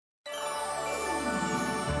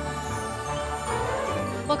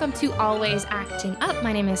Welcome to Always Acting Up.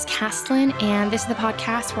 My name is Caslin, and this is the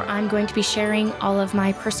podcast where I'm going to be sharing all of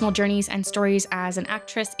my personal journeys and stories as an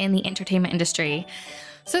actress in the entertainment industry.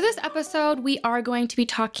 So this episode, we are going to be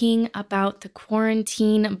talking about the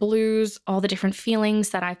quarantine blues, all the different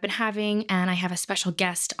feelings that I've been having, and I have a special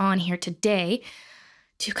guest on here today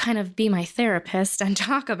to kind of be my therapist and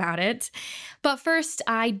talk about it. But first,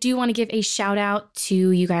 I do want to give a shout out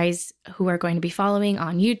to you guys who are going to be following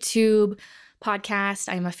on YouTube, podcast.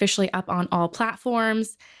 I'm officially up on all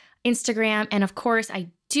platforms, Instagram, and of course, I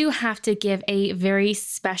do have to give a very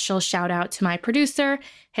special shout out to my producer,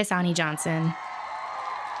 Hisani Johnson.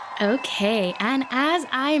 Okay, and as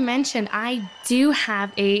I mentioned, I do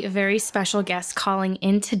have a very special guest calling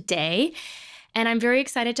in today, and I'm very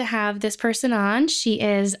excited to have this person on. She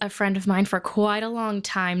is a friend of mine for quite a long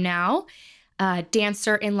time now, a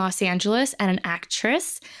dancer in Los Angeles and an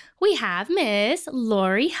actress. We have Miss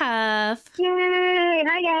Lori Huff. Yay!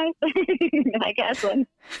 Hi, guys. Hi, Caslin.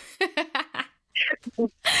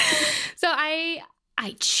 So I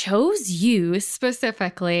chose you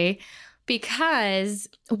specifically because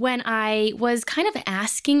when I was kind of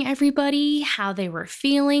asking everybody how they were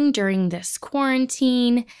feeling during this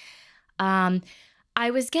quarantine, I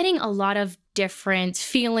was getting a lot of different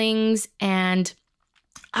feelings, and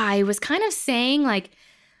I was kind of saying, like,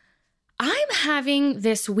 I'm having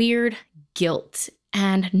this weird guilt,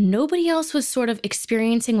 and nobody else was sort of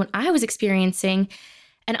experiencing what I was experiencing.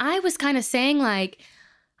 And I was kind of saying, like,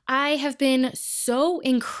 I have been so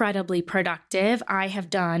incredibly productive. I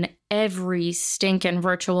have done every stinking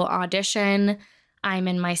virtual audition. I'm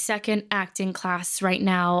in my second acting class right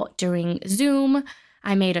now doing Zoom.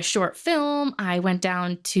 I made a short film. I went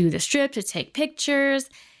down to the Strip to take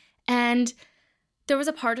pictures. And there was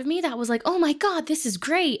a part of me that was like, oh my God, this is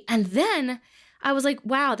great. And then I was like,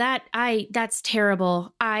 wow, that's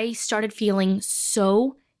terrible. I started feeling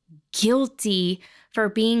so guilty for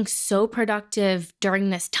being so productive during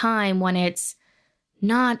this time when it's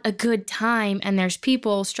not a good time and there's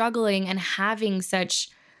people struggling and having such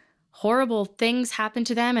horrible things happen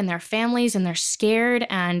to them and their families, and they're scared,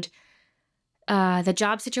 and the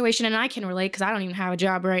job situation. And I can relate because I don't even have a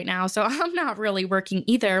job right now, so I'm not really working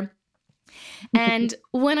either. And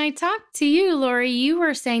when I talked to you, Lori, you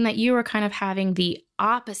were saying that you were kind of having the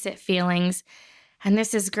opposite feelings. And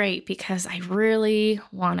this is great because I really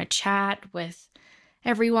want to chat with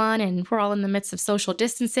everyone, and we're all in the midst of social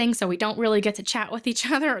distancing, so we don't really get to chat with each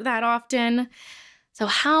other that often. So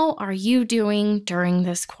how are you doing during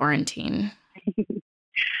this quarantine?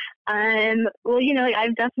 Well, like,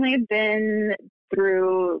 I've definitely been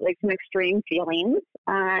through like some extreme feelings,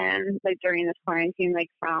 like during this quarantine, like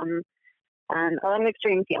from a lot of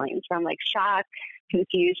extreme feelings, from like shock,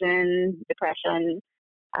 confusion, depression,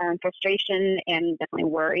 frustration, and definitely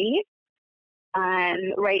worry.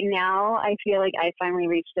 Right now, I feel like I finally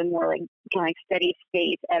reached a more like kind of like steady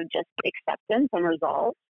state of just acceptance and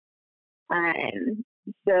resolve.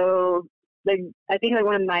 So like I think like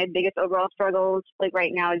one of my biggest overall struggles like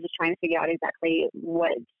right now is just trying to figure out exactly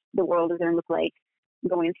what the world is going to look like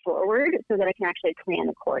going forward, so that I can actually plan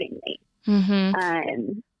accordingly.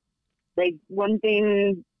 Mm-hmm. Like one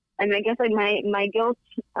thing, I mean, I guess like my guilt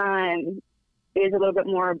is a little bit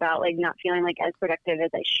more about like not feeling like as productive as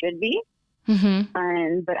I should be.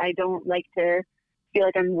 Mm-hmm. But I don't like to feel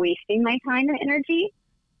like I'm wasting my time and energy.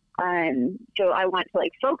 So I want to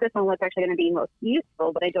like focus on what's actually going to be most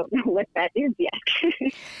useful, but I don't know what that is yet.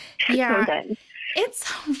 Yeah, Sometimes.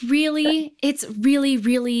 it's really,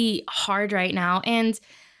 really hard right now. And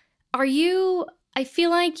I feel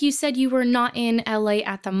like you said you were not in LA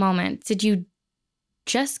at the moment. Did you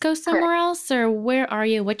just go somewhere Correct. else, or where are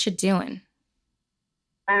you? What you doing?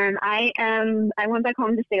 I went back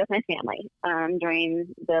home to stay with my family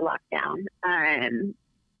during the lockdown.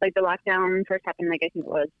 Like the lockdown first happened, like I think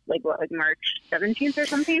it was like March 17th or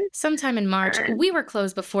something. Sometime in March. We were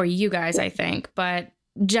closed before you guys, I think, but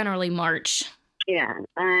generally March. Yeah.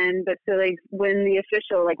 But so like when the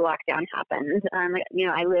official like lockdown happened, like,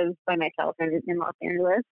 I live by myself in Los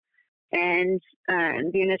Angeles, and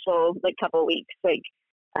the initial like couple weeks, like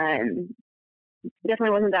definitely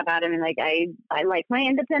wasn't that bad. I mean, like I like my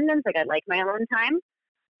independence, like I like my alone time.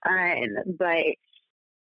 But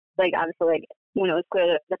like obviously like when it was clear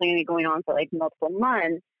that definitely going to be going on for like multiple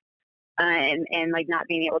months, and like not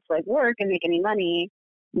being able to like work and make any money,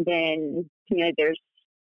 then there's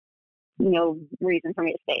no reason for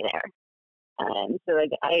me to stay there. So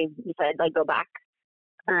like I decided like go back,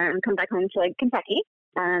 come back home to like Kentucky,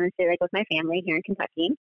 and stay like with my family here in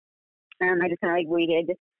Kentucky. I just kind of like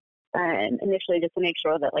waited initially just to make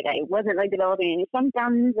sure that like I wasn't like developing any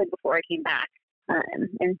symptoms like before I came back.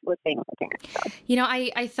 and was staying with my parents. So. You know,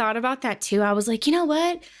 I thought about that too. I was like, you know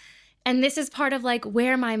what? And this is part of like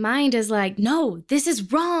where my mind is like, no, this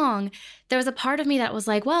is wrong. There was a part of me that was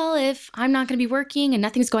like, well, if I'm not going to be working and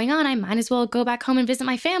nothing's going on, I might as well go back home and visit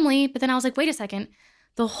my family. But then I was like, wait a second.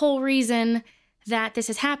 The whole reason that this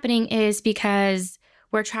is happening is because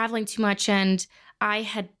we're traveling too much. And I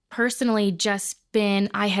had personally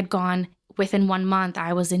I had gone within 1 month.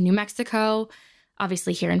 I was in New Mexico,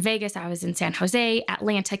 obviously here in Vegas. I was in San Jose,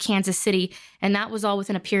 Atlanta, Kansas City. And that was all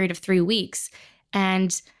within a period of 3 weeks.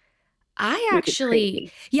 And I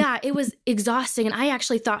actually, it was exhausting. And I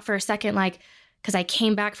actually thought for a second, like, because I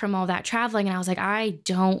came back from all that traveling and I was like, I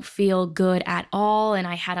don't feel good at all. And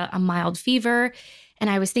I had a mild fever. And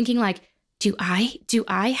I was thinking like, do I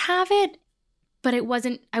have it? But I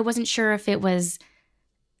wasn't sure if it was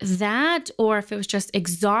that or if it was just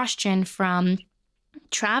exhaustion from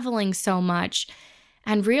traveling so much.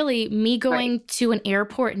 And really me going to an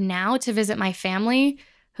airport now to visit my family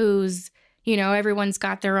who's, you know, everyone's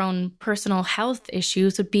got their own personal health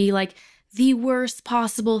issues would be like the worst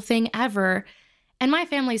possible thing ever. And my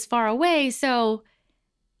family's far away, so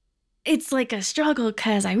it's like a struggle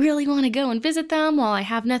because I really want to go and visit them while I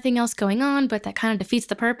have nothing else going on, but that kind of defeats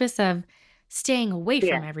the purpose of staying away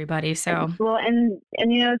from everybody. So well, and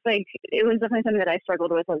you know, it's like it was definitely something that I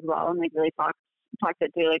struggled with as well, and like really talked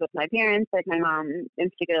it through like with my parents. Like my mom in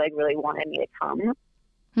particular, like really wanted me to come,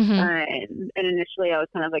 and initially I was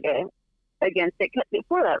kind of like against it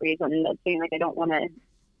for that reason, that saying like I don't want to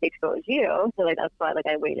expose you, so like that's why like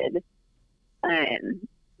I waited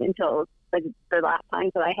until like the last time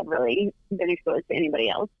that I had really been exposed to anybody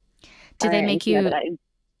else. Did they make you?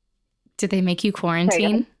 Did they make you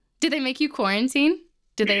quarantine? Sorry, did they make you quarantine?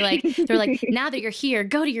 Did they like? They're like, now that you're here,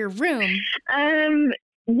 go to your room.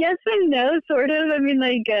 Yes and no, sort of. I mean,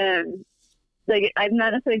 like I'm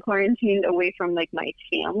not necessarily quarantined away from like my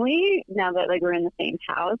family now that like we're in the same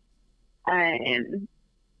house.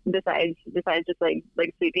 Besides just like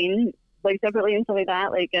sleeping like separately and stuff like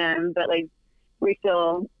that, like but like we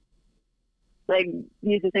still like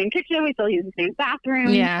use the same kitchen, we still use the same bathroom,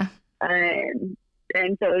 and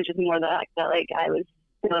so it was just more the fact that like I was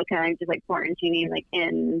still kind of just like quarantining like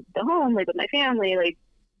in the home, like with my family, like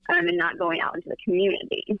and not going out into the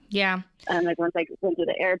community, like once I went to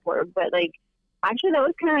the airport. But like actually that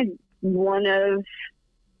was kind of one of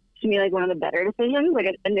the better decisions.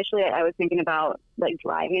 Like initially I was thinking about like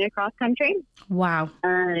driving across country. Wow.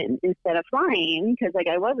 Instead of flying, because like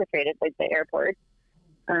I was afraid of like the airport,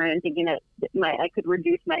 and thinking that I could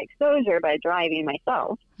reduce my exposure by driving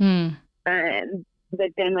myself.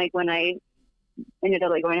 But then like when I ended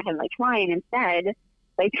up like going ahead and like flying instead,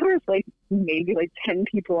 like there was like maybe like 10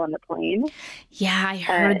 people on the plane. Yeah, I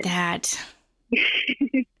heard that.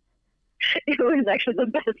 It was actually the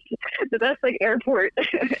best like airport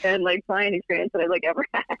and like flying experience that I've like ever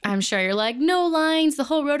had. I'm sure you're like, no lines, the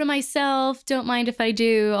whole row to myself. Don't mind if I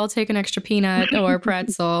do. I'll take an extra peanut or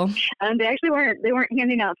pretzel. They actually weren't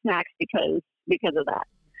handing out snacks because of that.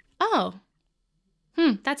 Oh,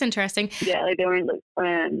 that's interesting. Yeah, like they weren't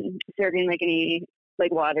serving like any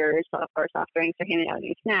like water or soft drinks or handing out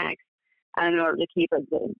any snacks in order to keep like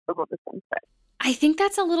the whole distance. But I think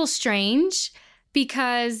that's a little strange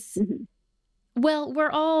because. Well, we're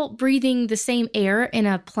all breathing the same air in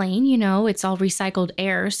a plane, you know, it's all recycled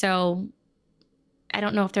air. So I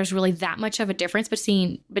don't know if there's really that much of a difference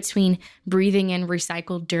between breathing in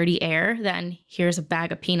recycled dirty air than here's a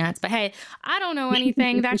bag of peanuts. But hey, I don't know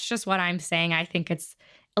anything. That's just what I'm saying. I think it's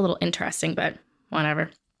a little interesting, but whatever.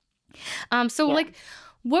 Like,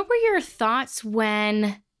 what were your thoughts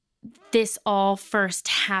when this all first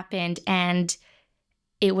happened and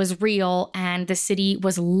it was real and the city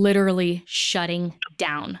was literally shutting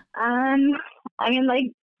down? I mean,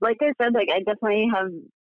 like I said, like I definitely have,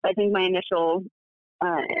 I think my initial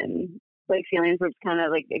like feelings were kind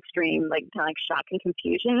of like extreme, like kind of like shock and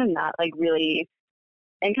confusion, and not like really,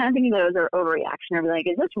 and kind of thinking that it was an overreaction. Or like,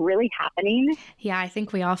 is this really happening? Yeah, I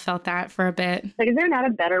think we all felt that for a bit. Like, is there not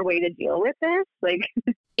a better way to deal with this? Like,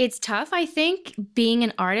 it's tough, I think, being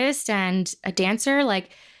an artist and a dancer.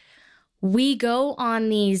 Like, we go on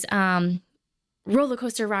these roller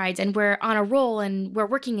coaster rides and we're on a roll and we're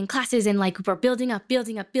working in classes and like we're building up.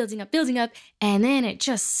 And then it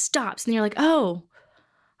just stops. And you're like, oh,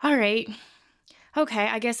 all right. Okay,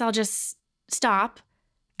 I guess I'll just stop.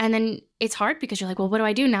 And then it's hard because you're like, well, what do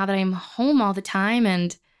I do now that I'm home all the time?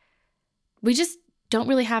 And we just don't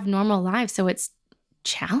really have normal lives. So it's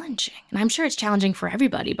challenging. And I'm sure it's challenging for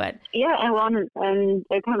everybody, but. Yeah, and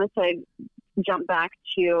it kind of like jump back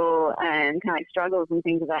to kind of like struggles and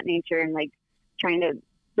things of that nature, and like trying to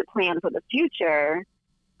plan for the future.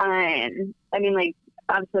 I mean, like,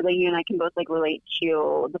 obviously, like, you and I can both, like, relate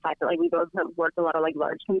to the fact that, like, we both have worked a lot of, like,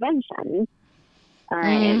 large conventions.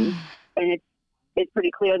 Mm. And it's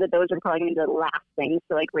pretty clear that those are probably going to be the last things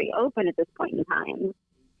to, like, reopen at this point in time.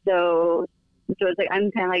 So it's like,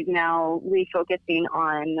 I'm kind of, like, now refocusing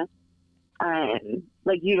on,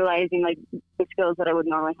 like, utilizing, like, the skills that I would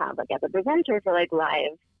normally have, like, as a presenter for, like,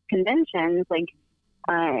 live conventions, like,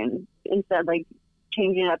 instead, like,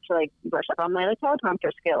 changing it up to, like, brush up on my, like,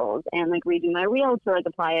 teleprompter skills and, like, redo my reels to, like,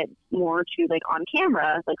 apply it more to, like, on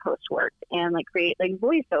camera, like, host work and, like, create, like,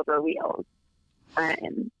 voiceover reels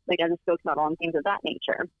and, like, as a spokesmodel and things of that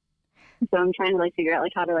nature. So I'm trying to, like, figure out,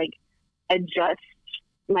 like, how to, like, adjust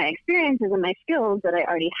my experiences and my skills that I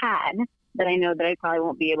already had that I know that I probably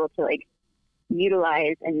won't be able to, like,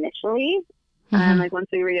 utilize initially, like, once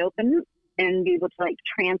we reopen, and be able to, like,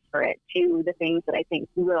 transfer it to the things that I think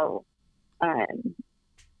will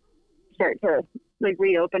start to, like,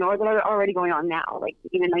 reopen or that are already going on now. Like,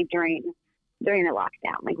 even, like, during the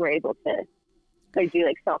lockdown, like, we're able to, like, do,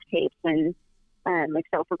 like, self-tapes and like,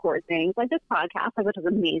 self-record things like this podcast, like, which is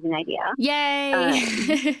an amazing idea.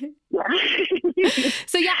 Yay. Yeah.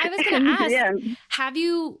 So yeah, I was going to ask, Yeah. have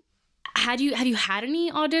you had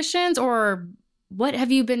any auditions, or what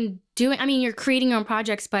have you been doing? I mean, you're creating your own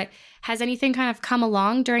projects, but has anything kind of come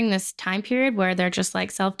along during this time period where they're just like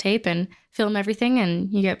self-tape and film everything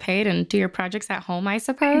and you get paid and do your projects at home, I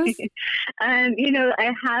suppose? You know,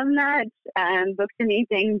 I have not booked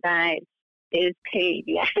anything that is paid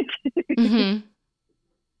yet. Mm-hmm.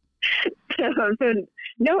 So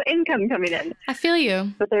no income coming in. I feel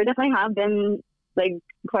you. But there definitely have been, like,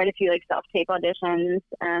 quite a few, like, self-tape auditions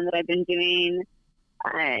that I've been doing,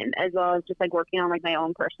 as well as just, like, working on, like, my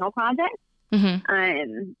own personal projects.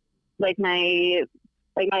 Mm-hmm. Like my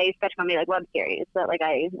sketch comedy, like, web series that, like,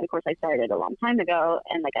 I started a long time ago,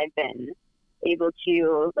 and, like, I've been able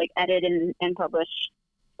to, like, edit and publish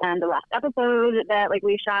the last episode that, like,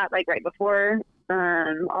 we shot, like, right before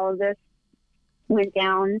all of this went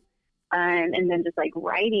down, and then just, like,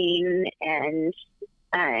 writing and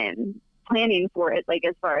planning for it, like,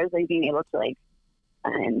 as far as, like, being able to, like,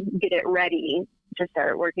 get it ready to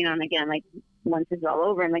start working on again, like, once it's all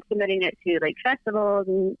over, and, like, submitting it to, like, festivals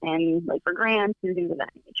and like, for grants and things of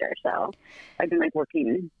that nature. So I've been, like,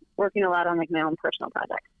 working a lot on, like, my own personal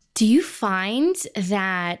projects. Do you find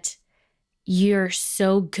that you're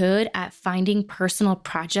so good at finding personal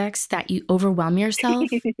projects that you overwhelm yourself?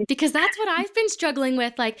 Because that's what I've been struggling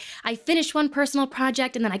with. Like, I finish one personal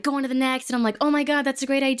project and then I go into the next and I'm like, oh my God, that's a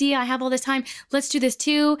great idea. I have all this time. Let's do this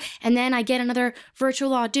too. And then I get another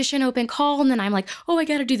virtual audition open call. And then I'm like, oh, I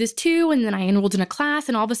got to do this too. And then I enrolled in a class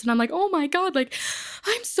and all of a sudden I'm like, oh my God, like,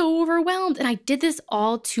 I'm so overwhelmed. And I did this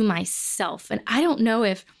all to myself. And I don't know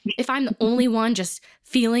if I'm the only one just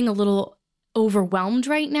feeling a little overwhelmed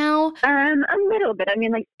right now. A little bit. I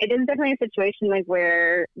mean, like, it is definitely a situation, like,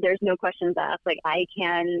 where there's no questions asked. Like, I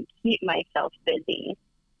can keep myself busy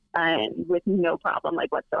with no problem,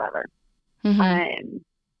 like, whatsoever. Mm-hmm.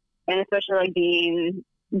 And especially, like, being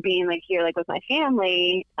like, here, like, with my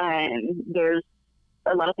family, there's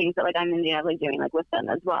a lot of things that, like, I'm like, doing, like, with them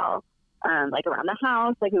as well. Like, around the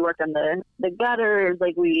house, like, we worked on the gutters,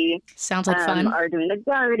 like, we sounds like fun. Are doing the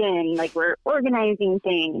garden, like, we're organizing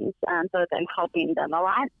things, so I'm helping them a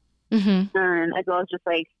lot, mm-hmm. As well as just,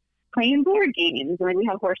 like, playing board games, and, like, we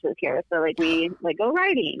have horses here, so, like, we, like, go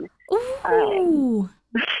riding. Ooh.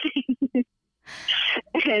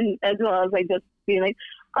 And as well as, like, just being like,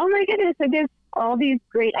 oh my goodness, like, there's all these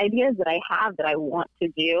great ideas that I have that I want to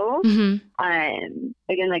do,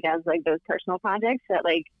 again, like, as, like, those personal projects that,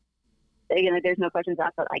 like, again, like, there's no questions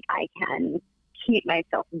asked, but, like, I can keep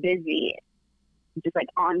myself busy, just, like,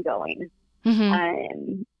 ongoing.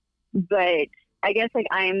 But I guess, like,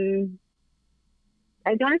 I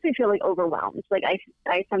honestly feel, like, overwhelmed. Like,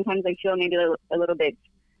 I sometimes, like, feel maybe a little bit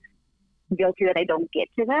guilty that I don't get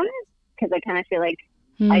to them, because I kind of feel like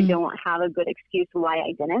I don't have a good excuse why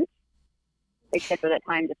I didn't, except for that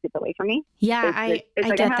time just gets away from me. Yeah, I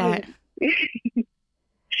like, get that.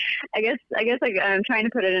 I guess like, I'm trying to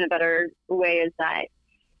put it in a better way is that,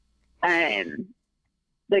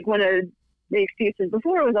 like, one of the excuses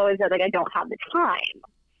before was always that, like, I don't have the time.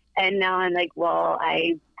 And now I'm like, well,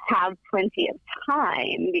 I have plenty of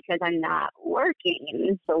time because I'm not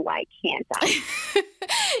working. So why can't I?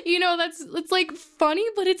 You know, it's like funny,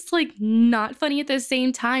 but it's like not funny at the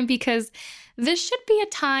same time, because this should be a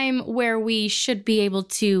time where we should be able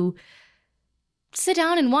to sit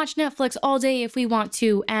down and watch Netflix all day if we want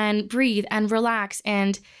to, and breathe and relax.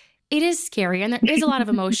 And it is scary, and there is a lot of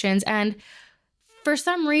emotions. And for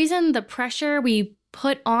some reason, the pressure we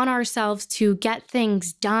put on ourselves to get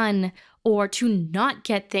things done or to not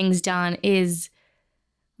get things done is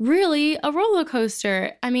really a roller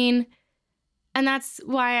coaster. I mean, and that's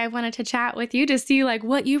why I wanted to chat with you to see like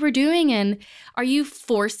what you were doing. And are you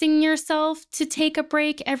forcing yourself to take a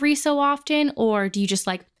break every so often? Or do you just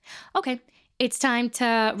like, okay, it's time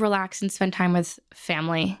to relax and spend time with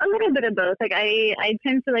family? A little bit of both. Like I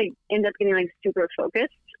tend to like end up getting like super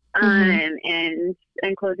focused and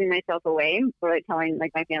closing myself away, or like telling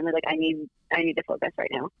like my family like I need to focus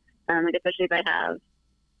right now. Like especially if I have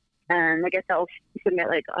like a self submit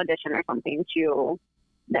like audition or something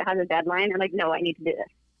that has a deadline. I'm like, no, I need to do this.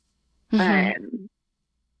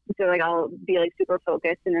 So like I'll be like super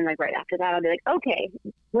focused, and then like right after that I'll be like, okay,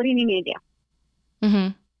 what do you need me to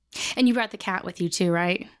do? And you brought the cat with you too,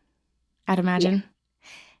 right? I'd imagine. Yeah.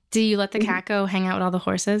 Do you let the cat go hang out with all the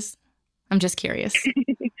horses? I'm just curious.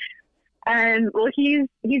 Well, he's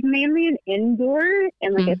mainly an indoor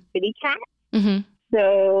and like a city cat.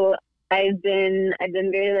 So I've been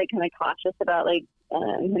very like kind of cautious about like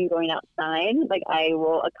him going outside. Like I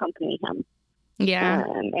will accompany him. Yeah.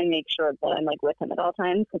 And make sure that I'm like with him at all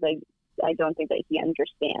times, because I don't think that he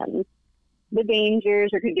understands the dangers,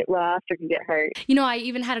 or could get lost, or could get hurt. You know, I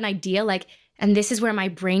even had an idea like, and this is where my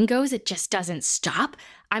brain goes, it just doesn't stop.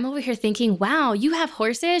 I'm over here thinking, wow, you have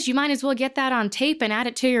horses? You might as well get that on tape and add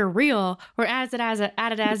it to your reel, or add it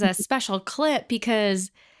as a special clip,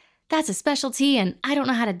 because that's a specialty and I don't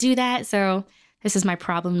know how to do that. So this is my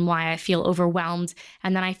problem, why I feel overwhelmed.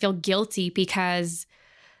 And then I feel guilty because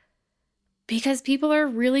people are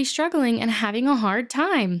really struggling and having a hard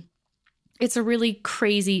time. It's a really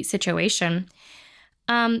crazy situation.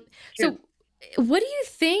 So what do you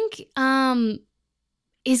think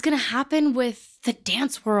is going to happen with the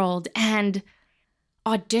dance world and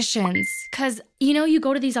auditions? Because, you know, you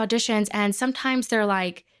go to these auditions and sometimes they're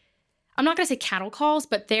like, I'm not going to say cattle calls,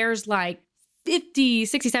 but there's like 50,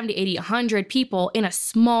 60, 70, 80, 100 people in a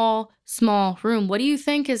small room. What do you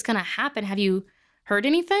think is going to happen? Have you heard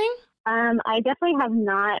anything? I definitely have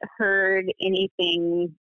not heard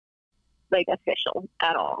anything like official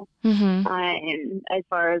at all. And as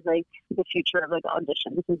far as like the future of like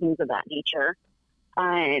auditions and things of that nature.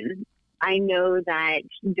 I know that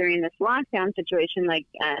during this lockdown situation, like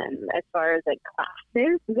as far as like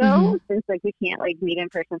classes go, since like we can't like meet in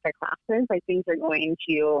person for classes, like things are going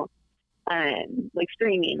to like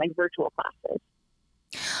streaming, like virtual classes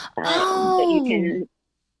that you can,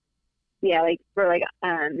 like for like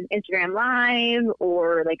Instagram Live,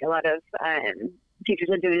 or like a lot of teachers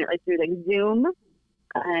are doing it like through like Zoom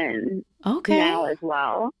now as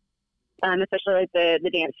well. Especially like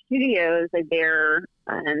the dance studios, like they're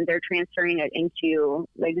transferring it into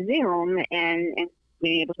like Zoom and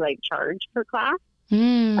being able to like charge per class, so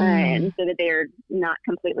that they're not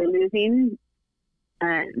completely losing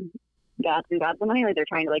gobs and gobs of money. Like they're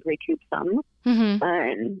trying to like recoup some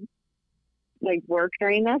like work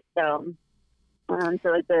during this. So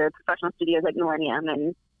like the professional studios like Millennium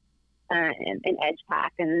and Edge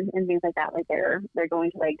Pack and things like that, like they're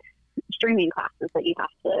going to like streaming classes that you have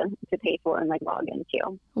to pay for and like log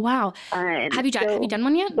into. Wow. Have you done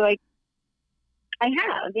one yet? So I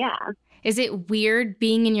have, yeah. Is it weird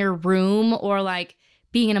being in your room, or like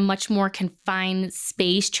being in a much more confined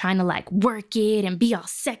space, trying to like work it and be all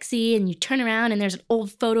sexy, and you turn around and there's an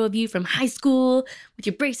old photo of you from high school with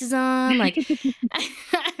your braces on? Like,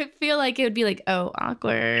 I feel like it would be like, oh,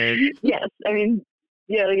 awkward. Yes. I mean,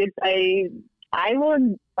 yeah, like I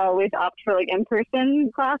will always opt for like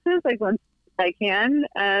in-person classes, like once I can,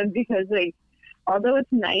 because like although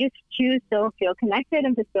it's nice to still feel connected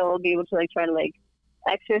and to still be able to like try to like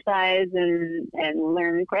exercise and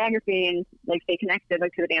learn choreography and like stay connected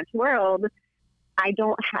like to the dance world,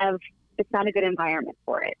 it's not a good environment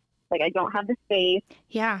for it. Like I don't have the space.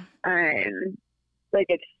 Yeah. Like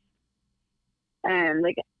it's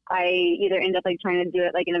like I either end up like trying to do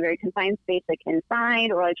it like in a very confined space, like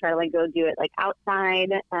inside, or I try to like go do it like outside,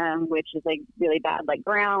 which is like really bad, like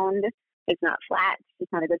ground. It's not flat.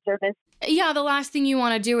 It's not a good surface. Yeah, the last thing you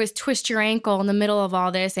want to do is twist your ankle in the middle of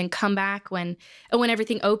all this and come back when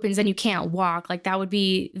everything opens and you can't walk. Like that would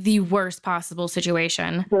be the worst possible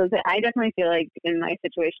situation. So I definitely feel like in my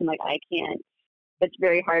situation, like I can't. It's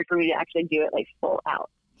very hard for me to actually do it like full out.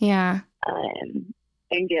 Yeah. And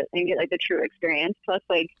get like the true experience. Plus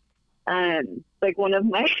like one of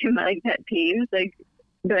my like pet peeves like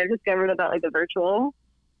that I've discovered about like the virtual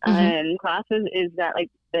classes is that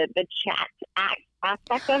like the chat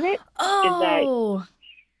aspect of it is that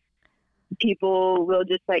people will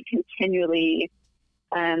just like continually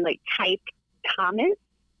like type comments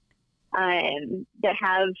that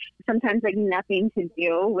have sometimes like nothing to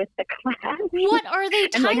do with the class. What are they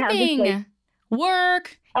typing?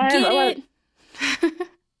 work, get it.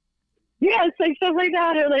 Yes, like stuff like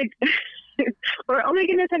that, or like, or oh my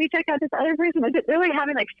goodness, have you checked out this other person? Like, they're like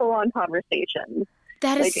having like full on conversations.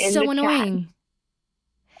 That is like, so annoying.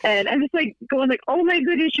 And I'm just like going like, oh my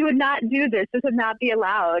goodness, you would not do this. This would not be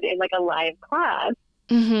allowed in like a live class.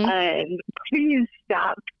 And please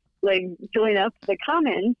stop like filling up the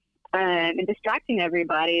comments and distracting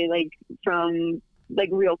everybody like from like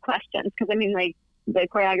real questions. Because I mean, like the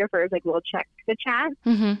choreographers like will check the chat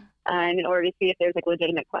in order to see if there's like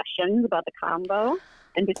legitimate questions about the combo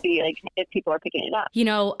and to see like if people are picking it up. You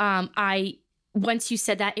know, once you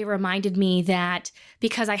said that, it reminded me that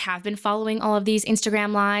because I have been following all of these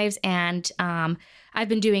Instagram lives and I've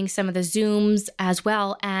been doing some of the Zooms as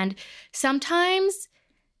well. And sometimes,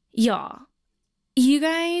 y'all, you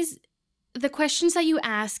guys, the questions that you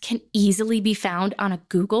ask can easily be found on a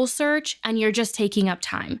Google search and you're just taking up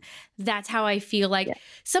time. That's how I feel like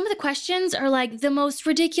some of the questions are like the most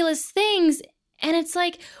ridiculous things. And it's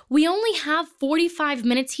like, we only have 45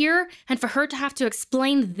 minutes here, and for her to have to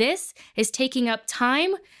explain this is taking up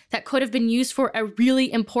time that could have been used for a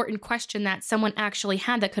really important question that someone actually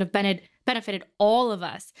had that could have benefited all of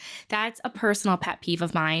us. That's a personal pet peeve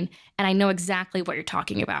of mine, and I know exactly what you're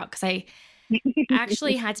talking about because I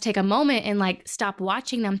actually had to take a moment and like stop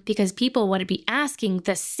watching them because people would be asking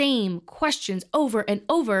the same questions over and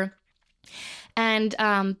over. And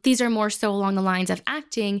these are more so along the lines of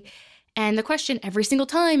acting. And the question every single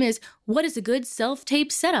time is, what is a good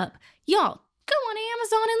self-tape setup? Y'all, go on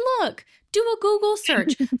Amazon and look. Do a Google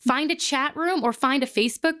search. Find a chat room or find a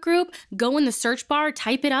Facebook group. Go in the search bar,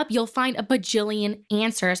 type it up. You'll find a bajillion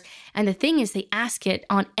answers. And the thing is, they ask it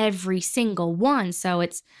on every single one. So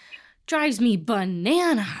it drives me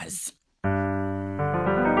bananas.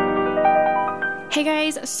 Hey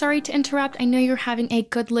guys, sorry to interrupt. I know you're having a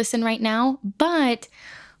good listen right now, but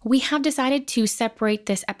we have decided to separate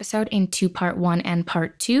this episode into part 1 and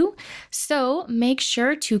part 2. So make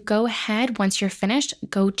sure to go ahead once you're finished,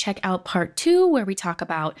 go check out part 2 where we talk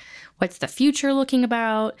about what's the future looking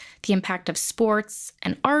about, the impact of sports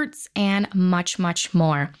and arts, and much, much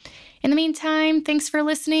more. In the meantime, thanks for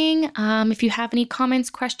listening. If you have any comments,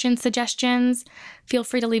 questions, suggestions, feel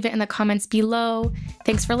free to leave it in the comments below.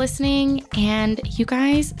 Thanks for listening, and you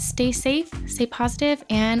guys stay safe, stay positive,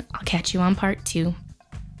 and I'll catch you on part 2.